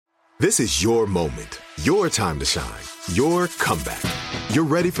This is your moment, your time to shine, your comeback. You're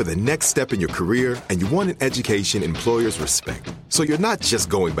ready for the next step in your career, and you want an education employers respect. So you're not just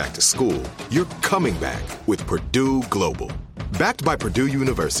going back to school, you're coming back with Purdue Global. Backed by Purdue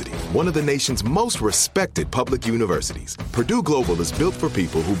University, one of the nation's most respected public universities, Purdue Global is built for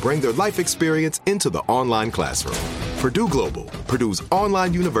people who bring their life experience into the online classroom. Purdue Global, Purdue's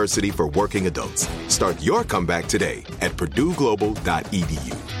online university for working adults. Start your comeback today at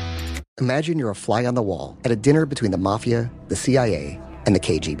purdueglobal.edu. Imagine you're a fly on the wall at a dinner between the mafia, the CIA, and the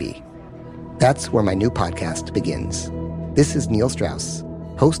KGB. That's where my new podcast begins. This is Neil Strauss,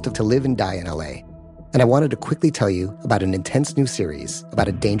 host of To Live and Die in LA. And I wanted to quickly tell you about an intense new series about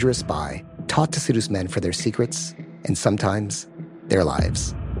a dangerous spy taught to seduce men for their secrets and sometimes their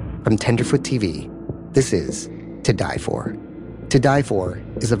lives. From Tenderfoot TV, this is To Die For. To Die For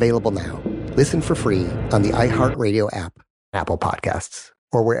is available now. Listen for free on the iHeartRadio app, Apple Podcasts,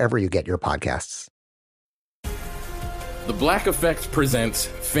 or wherever you get your podcasts. The Black Effect presents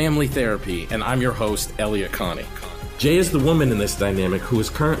Family Therapy, and I'm your host, Elliot Connie. Jay is the woman in this dynamic who is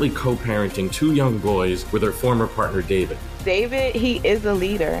currently co-parenting two young boys with her former partner, David. David, he is a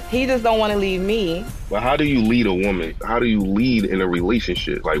leader. He just don't want to leave me. Well, how do you lead a woman? How do you lead in a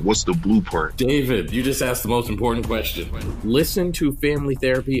relationship? Like, what's the blueprint? David, you just asked the most important question. Listen to Family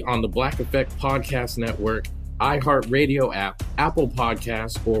Therapy on the Black Effect Podcast Network, iHeartRadio app, Apple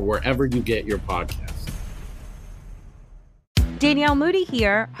Podcasts, or wherever you get your podcasts. Danielle Moody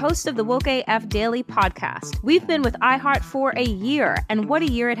here, host of the Woke AF Daily podcast. We've been with iHeart for a year, and what a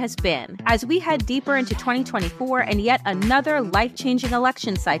year it has been. As we head deeper into 2024 and yet another life-changing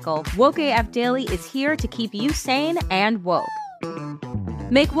election cycle, Woke AF Daily is here to keep you sane and woke.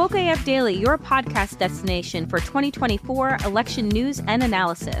 Make Woke AF Daily your podcast destination for 2024 election news and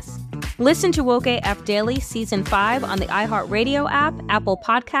analysis. Listen to Woke AF Daily Season 5 on the iHeartRadio app, Apple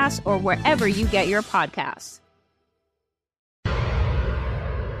Podcasts, or wherever you get your podcasts.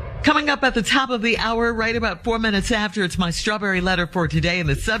 Coming up at the top of the hour, right about 4 minutes after, it's my strawberry letter for today, and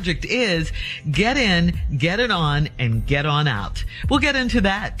the subject is get in, get it on, and get on out. We'll get into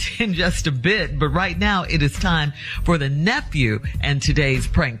that in just a bit, but right now it is time for the nephew and today's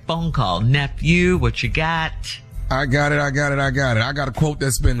prank phone call. Nephew, what you got? I got it. I got a quote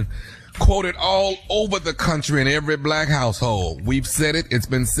that's been quoted all over the country in every black household. We've said it. It's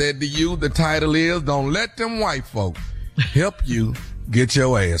been said to you. The title is, don't let them white folks help you get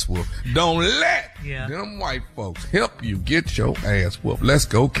your ass whooped. Don't let them white folks help you get your ass whooped. Let's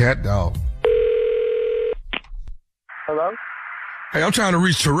go, cat dog. Hello? Hey, I'm trying to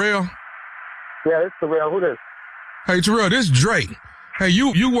reach Terrell. Yeah, it's Terrell. Who this? Hey, Terrell, this is Drake. Hey,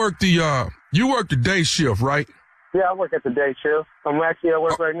 you work the day shift, right? Yeah, I work at the day shift. I'm actually at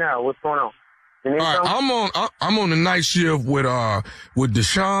work right now. What's going on? You need something? I'm on the night shift with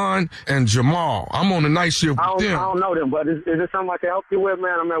Deshaun and Jamal. I'm on the night shift with them. I don't know them, but is there something I can help you with,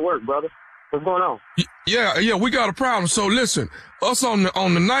 man? I'm at work, brother. What's going on? Yeah, we got a problem. So listen, us on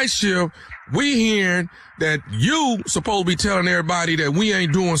the night shift, we hearing that you supposed to be telling everybody that we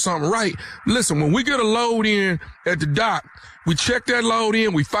ain't doing something right. Listen, when we get a load in at the dock, we check that load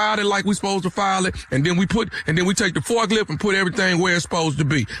in, we file it like we supposed to file it, and then we take the forklift and put everything where it's supposed to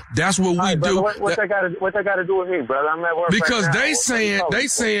be. That's what we do. What they got to do with me, brother? I'm at work because right now. they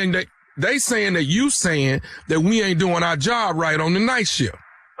saying that you saying that we ain't doing our job right on the night shift.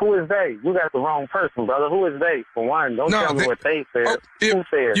 Who is they? You got the wrong person, brother. Who is they? For one, don't tell me what they said. Who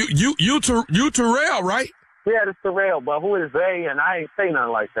said? You Terrell, right? Yeah, it's Terrell, but who is they? And I ain't say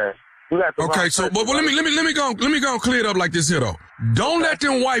nothing like that. You got the okay, so but let me go clear it up like this here though. Don't let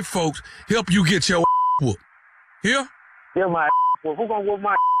them white folks help you get your whooped. Here? Yeah, my whoop. Who gonna whoop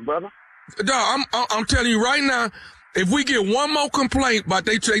my brother? Dog, I'm telling you right now, if we get one more complaint about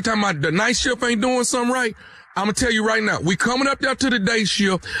they talking about the night shift ain't doing something right, I'm gonna tell you right now, we coming up there to the day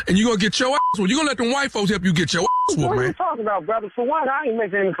shift, and you gonna get your ass whooped. You gonna let them white folks help you get your ass whooped, man. What are you talking about, brother? For one, I ain't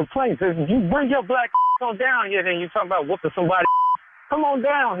making any complaints. If you bring your black on down here, then you talking about whooping somebody. Come on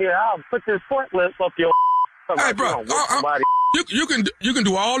down here. I'll put this forklift up your. Hey, bro, you can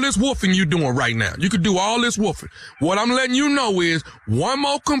do all this woofing you doing right now. You can do all this woofing. What I'm letting you know is one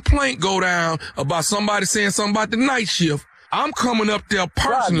more complaint go down about somebody saying something about the night shift. I'm coming up there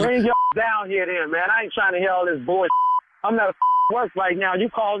personally. God, bring your down here then, man. I ain't trying to hear all this bullshit. I'm at work right now. You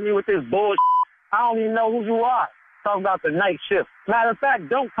called me with this bullshit. I don't even know who you are. Talking about the night shift. Matter of fact,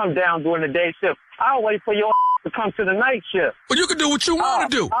 don't come down during the day shift. I'll wait for your to come to the night shift. Well, you can do what you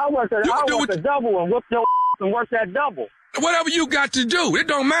want to do. I'll work a double and whoop your and work that double. Whatever you got to do. It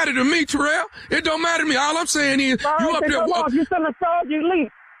don't matter to me, Terrell. It don't matter to me. All I'm saying is, you up there. If you send a fraud, you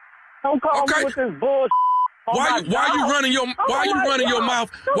leave. Don't call me with this bullshit. Why you running your mouth? Why you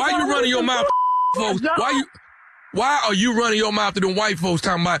running your mouth, folks? Why are you running your mouth to them white folks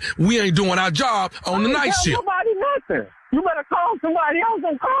talking about we ain't doing our job on the night shift? Nobody nothing. You better call somebody else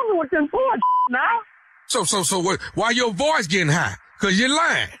and call me with this bullshit now. So what? Why your voice getting high? Cause you're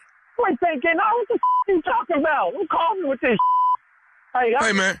lying. Wait, thinking, what the you talking about? Who called me with this?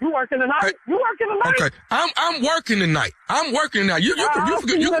 Hey man, you working tonight? Hey, you working tonight? Okay, I'm working tonight. I'm working tonight. You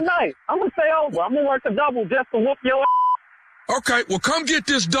tonight. I'm gonna stay over. I'm gonna work a double just to whoop your ass. Okay, well come get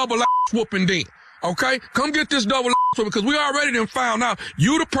this double ass whooping then. Okay, come get this double ass whooping because we already done found out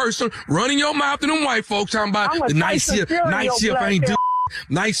you the person running your mouth to them white folks talking about the night shift. Night shift ain't do.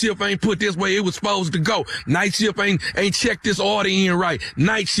 Night shift ain't put this way it was supposed to go. Night shift ain't checked this order in right.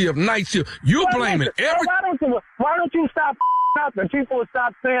 Night shift. You blaming everything. Why don't you stop up and people will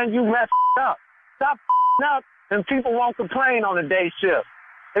stop saying you messed up? Stop up and people won't complain on the day shift.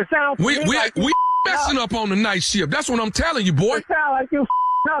 It sounds we messing up on the night shift. That's what I'm telling you, boy. It sounds like you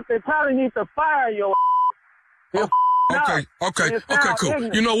up. They probably need to fire your. Okay, cool.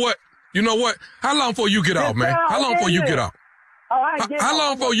 Ignorant. You know what? How long before you get off, man? How long before you get off? How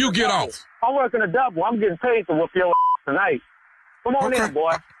long before you get off? I'm working a double. I'm getting paid to whoop your ass tonight. Come on in,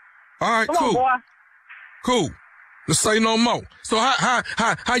 boy. All right, Come cool. on, boy. Cool. Let's say no more. So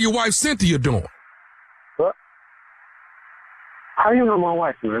how your wife Cynthia doing? What? How you know my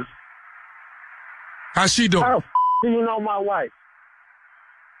wife, man? How's she doing? How the do you know my wife?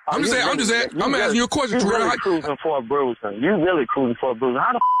 I'm asking you a question, You Terrell. really cruising for a bruising. You really cruising for a bruising.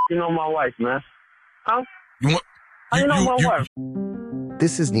 How the you know my wife, man? Huh? How you know my wife?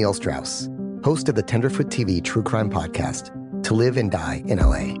 This is Neil Strauss, host of the Tenderfoot TV true crime podcast, To Live and Die in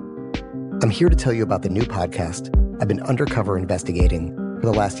LA. I'm here to tell you about the new podcast I've been undercover investigating for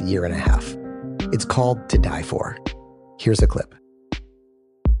the last year and a half. It's called To Die For. Here's a clip.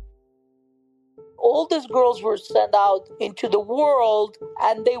 All these girls were sent out into the world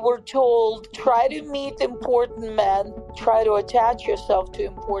and they were told, try to meet important men, try to attach yourself to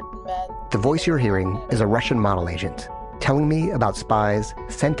important men. The voice you're hearing is a Russian model agent telling me about spies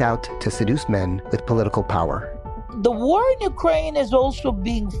sent out to seduce men with political power. The war in Ukraine is also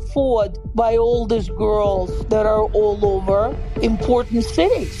being fought by all these girls that are all over important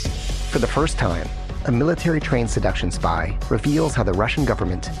cities. For the first time, a military-trained seduction spy reveals how the Russian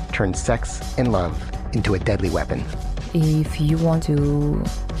government turned sex and love into a deadly weapon. If you want to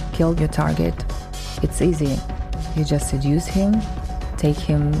kill your target, it's easy. You just seduce him, take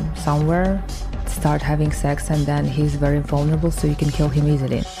him somewhere, start having sex, and then he's very vulnerable, so you can kill him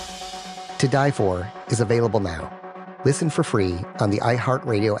easily. To Die For is available now. Listen for free on the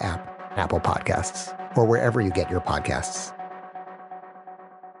iHeartRadio app, Apple Podcasts, or wherever you get your podcasts.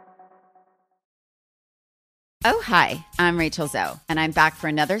 Oh, hi, I'm Rachel Zoe, and I'm back for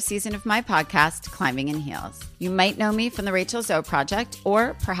another season of my podcast, Climbing in Heels. You might know me from the Rachel Zoe Project,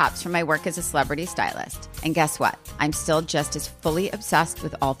 or perhaps from my work as a celebrity stylist. And guess what? I'm still just as fully obsessed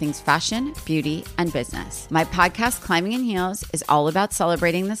with all things fashion, beauty, and business. My podcast, Climbing in Heels, is all about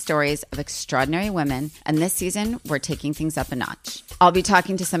celebrating the stories of extraordinary women, and this season, we're taking things up a notch. I'll be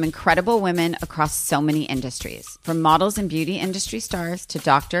talking to some incredible women across so many industries, from models and beauty industry stars to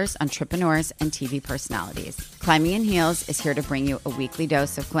doctors, entrepreneurs, and TV personalities. Climbing in Heels is here to bring you a weekly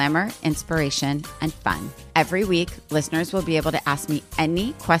dose of glamour, inspiration, and fun. Every week, listeners will be able to ask me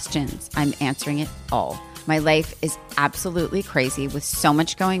any questions. I'm answering it all. My life is absolutely crazy with so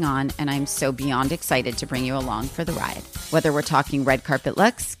much going on, and I'm so beyond excited to bring you along for the ride. Whether we're talking red carpet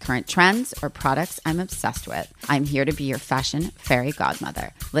looks, current trends, or products I'm obsessed with, I'm here to be your fashion fairy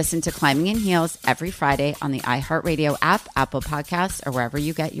godmother. Listen to Climbing in Heels every Friday on the iHeartRadio app, Apple Podcasts, or wherever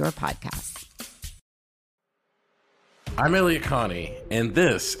you get your podcasts. I'm Elliot Connie, and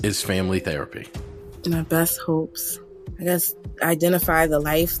this is Family Therapy. My best hopes, I guess, identify the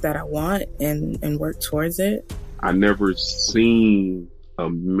life that I want and work towards it. I never seen a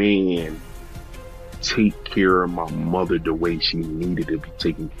man take care of my mother the way she needed to be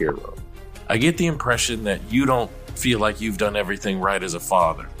taken care of. I get the impression that you don't feel like you've done everything right as a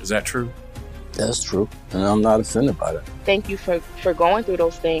father. Is that true? That's true, and I'm not offended by that. Thank you for going through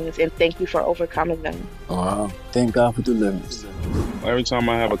those things, and thank you for overcoming them. Wow. Thank God for deliverance. Every time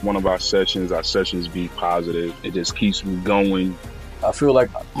I have one of our sessions be positive. It just keeps me going. I feel like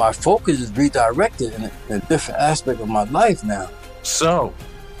my focus is redirected in a different aspect of my life now. So,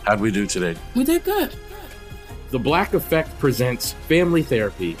 how'd we do today? We did good. The Black Effect presents Family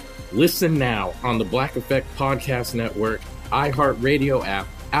Therapy. Listen now on the Black Effect Podcast Network, iHeartRadio app,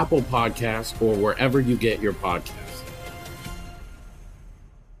 Apple Podcasts, or wherever you get your podcasts.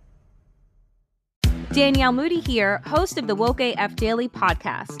 Danielle Moody here, host of the Woke AF Daily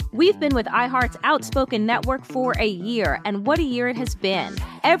podcast. We've been with iHeart's Outspoken Network for a year, and what a year it has been.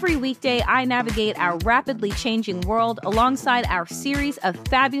 Every weekday, I navigate our rapidly changing world alongside our series of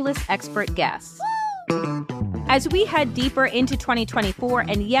fabulous expert guests. As we head deeper into 2024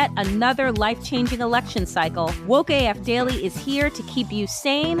 and yet another life-changing election cycle, Woke AF Daily is here to keep you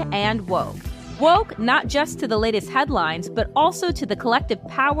sane and woke. Woke not just to the latest headlines, but also to the collective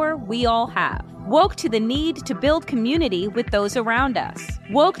power we all have. Woke to the need to build community with those around us.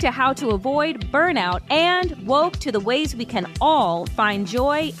 Woke to how to avoid burnout, and woke to the ways we can all find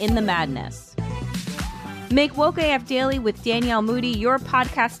joy in the madness. Make Woke AF Daily with Danielle Moody your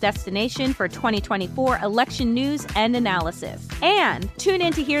podcast destination for 2024 election news and analysis. And tune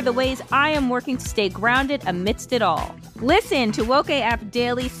in to hear the ways I am working to stay grounded amidst it all. Listen to Woke AF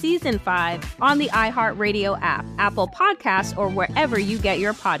Daily Season 5 on the iHeartRadio app, Apple Podcasts, or wherever you get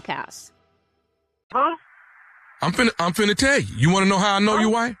your podcasts. Huh? I'm finna tell you. You want to know how I know your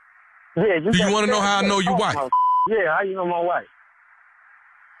wife? Yeah. Do you want to know how I know your wife? Yeah, how you know my wife?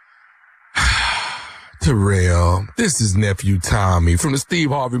 Terrell, this is nephew Tommy from the Steve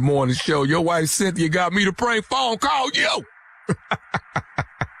Harvey Morning Show. Your wife Cynthia got me to prank phone call you.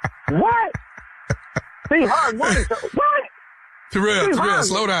 What? Steve Harvey Morning Show? What? Terrell,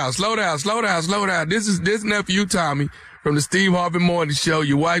 slow down. This nephew Tommy from the Steve Harvey Morning Show.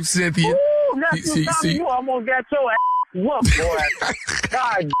 Your wife Cynthia. Ooh, nephew Tommy, you almost got your ass whooped, boy.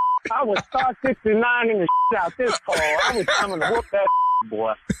 God, I was star 69 in the out this call. I was coming to whoop that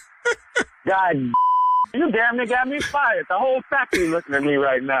boy. God, you damn near got me fired. The whole factory looking at me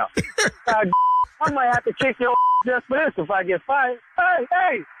right now. God, I might have to kick your just for this if I get fired.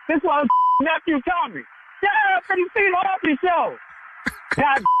 Hey, this one nephew Tommy. Yeah, for the Steve Harvey Show.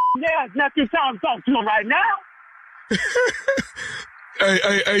 God, yeah, nephew Tommy talking to him right now.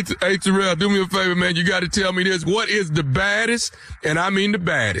 Hey, Terrell, do me a favor, man. You got to tell me this. What is the baddest, and I mean the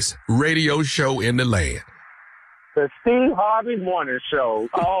baddest, radio show in the land? The Steve Harvey Morning Show.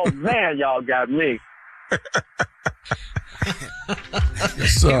 Oh, man, y'all got me. You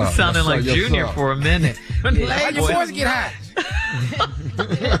sounded like Junior for a minute. Why your voice get high?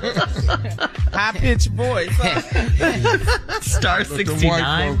 High-pitched voice. Star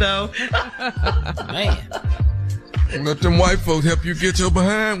 69, though. Man. Let them white folks help you get your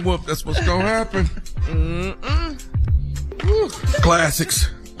behind whooped. That's what's gonna happen. Classics.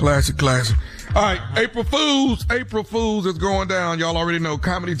 Classic. All right, April Fools is going down. Y'all already know.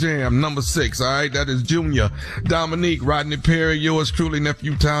 Comedy Jam, number 6, all right? That is Junior, Dominique, Rodney Perry, yours truly,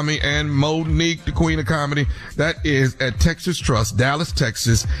 nephew Tommy, and Monique, the queen of comedy. That is at Texas Trust, Dallas,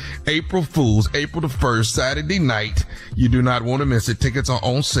 Texas. April Fools, April the 1st, Saturday night. You do not want to miss it. Tickets are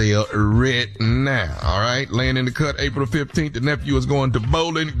on sale right now, all right? Laying in the cut, April the 15th, the nephew is going to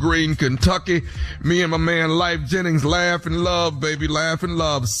Bowling Green, Kentucky. Me and my man, Life Jennings, laugh and love, baby, laugh and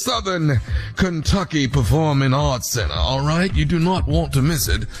love. Southern Kentucky Performing Arts Center. All right. You do not want to miss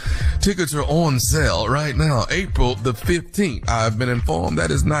it. Tickets are on sale right now. April the 15th. I've been informed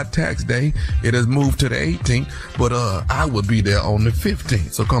that is not tax day. It has moved to the 18th, but, I will be there on the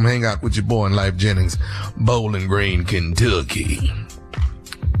 15th. So come hang out with your boy in Life Jennings, Bowling Green, Kentucky.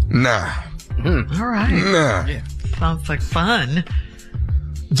 Nah. All right. Nah. Yeah. Sounds like fun.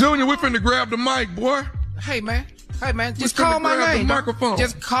 Junior, we're finna grab the mic, boy. Hey, man, just call my name.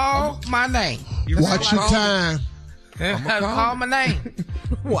 Just call my name. Watch your time. Call my name.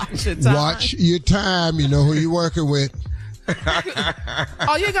 Watch your time. Watch your time. You know who you're working with.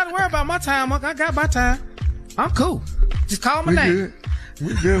 Oh, you ain't got to worry about my time. I got my time. I'm cool. Just call my name.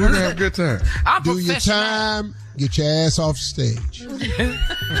 We good. We're going to have a good time. Do your time. Get your ass off the stage.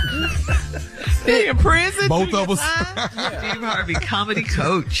 Stay in prison. Both of us. Steve Harvey, comedy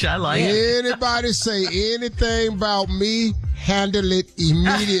coach. I like it. Anybody say anything about me, handle it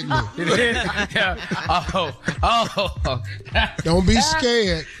immediately. Don't be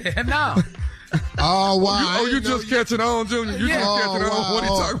scared. No. Oh, wow. You just catching on, Junior. You just catching on. What are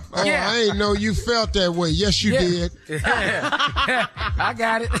you talking about? Yeah. I ain't know you felt that way. Yes, you did. I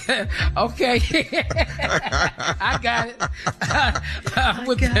got it. Okay. I got it.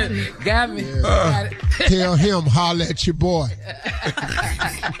 Got me. Yeah. Got it. Tell him, holler at your boy.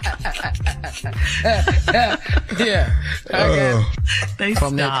 Yeah. I got it.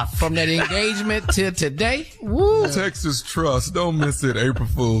 From that engagement till today. Woo. Texas Trust. Don't miss it. April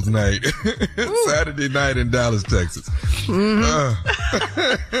Fool's night. Saturday night in Dallas, Texas.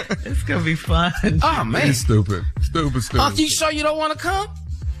 It's gonna be fun. Oh man, stupid. Oh, you sure you don't want to come?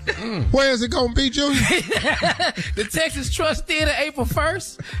 Where is it going to be, Junior? The Texas Trust Theater, April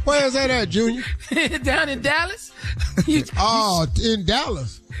 1st. Where is that at, Junior? Down in Dallas. In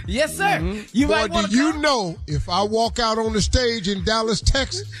Dallas. Yes, sir. Mm-hmm. You Boy, might want to you know if I walk out on the stage in Dallas,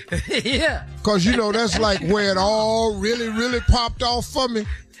 Texas? Yeah. Because, that's like where it all really, really popped off for me.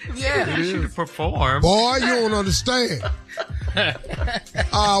 Yeah. You should perform. Boy, you don't understand.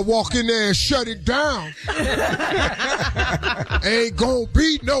 I walk in there and shut it down. Ain't gonna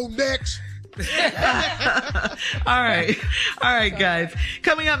be no next. All right, guys.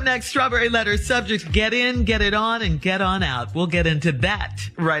 Coming up next, Strawberry Letter subject: get in, get it on, and get on out. We'll get into that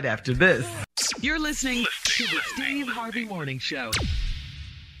right after this. You're listening to the Steve Harvey Morning Show.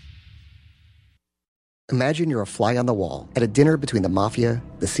 Imagine you're a fly on the wall at a dinner between the mafia,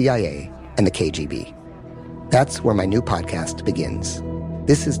 the CIA, and the KGB. That's where my new podcast begins.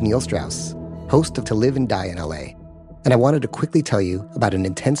 This is Neil Strauss, host of To Live and Die in LA, and I wanted to quickly tell you about an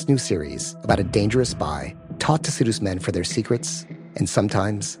intense new series about a dangerous spy taught to seduce men for their secrets and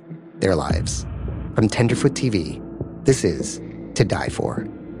sometimes their lives. From Tenderfoot TV, this is To Die For.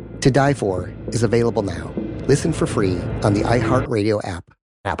 To Die For is available now. Listen for free on the iHeartRadio app,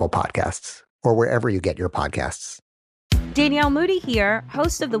 Apple Podcasts, or wherever you get your podcasts. Danielle Moody here,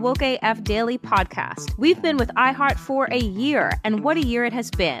 host of the Woke AF Daily podcast. We've been with iHeart for a year, and what a year it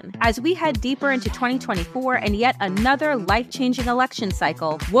has been. As we head deeper into 2024 and yet another life-changing election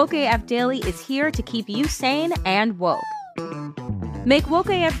cycle, Woke AF Daily is here to keep you sane and woke. Make Woke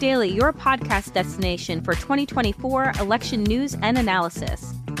AF Daily your podcast destination for 2024 election news and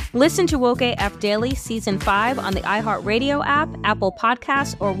analysis. Listen to Woke AF Daily Season 5 on the iHeartRadio app, Apple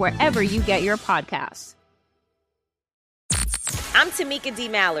Podcasts, or wherever you get your podcasts. I'm Tamika D.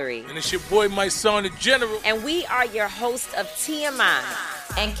 Mallory. And it's your boy, my son, the General. And we are your hosts of TMI.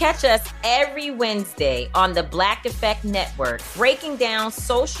 And catch us every Wednesday on the Black Effect Network, breaking down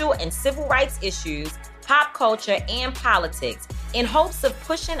social and civil rights issues, pop culture, and politics in hopes of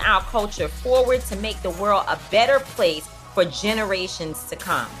pushing our culture forward to make the world a better place for generations to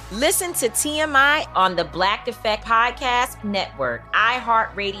come. Listen to TMI on the Black Effect Podcast Network,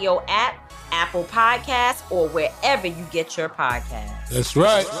 iHeartRadio app, Apple Podcasts, or wherever you get your podcasts. That's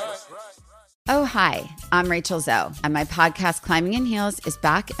right. Oh, hi, I'm Rachel Zoe, and my podcast, Climbing in Heels, is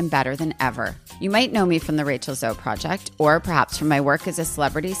back and better than ever. You might know me from the Rachel Zoe Project, or perhaps from my work as a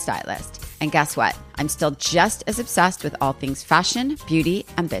celebrity stylist. And guess what? I'm still just as obsessed with all things fashion, beauty,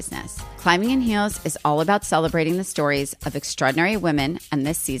 and business. Climbing in Heels is all about celebrating the stories of extraordinary women, and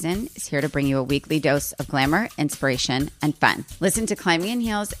this season is here to bring you a weekly dose of glamour, inspiration, and fun. Listen to Climbing in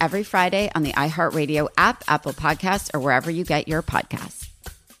Heels every Friday on the iHeartRadio app, Apple Podcasts, or wherever you get your podcasts.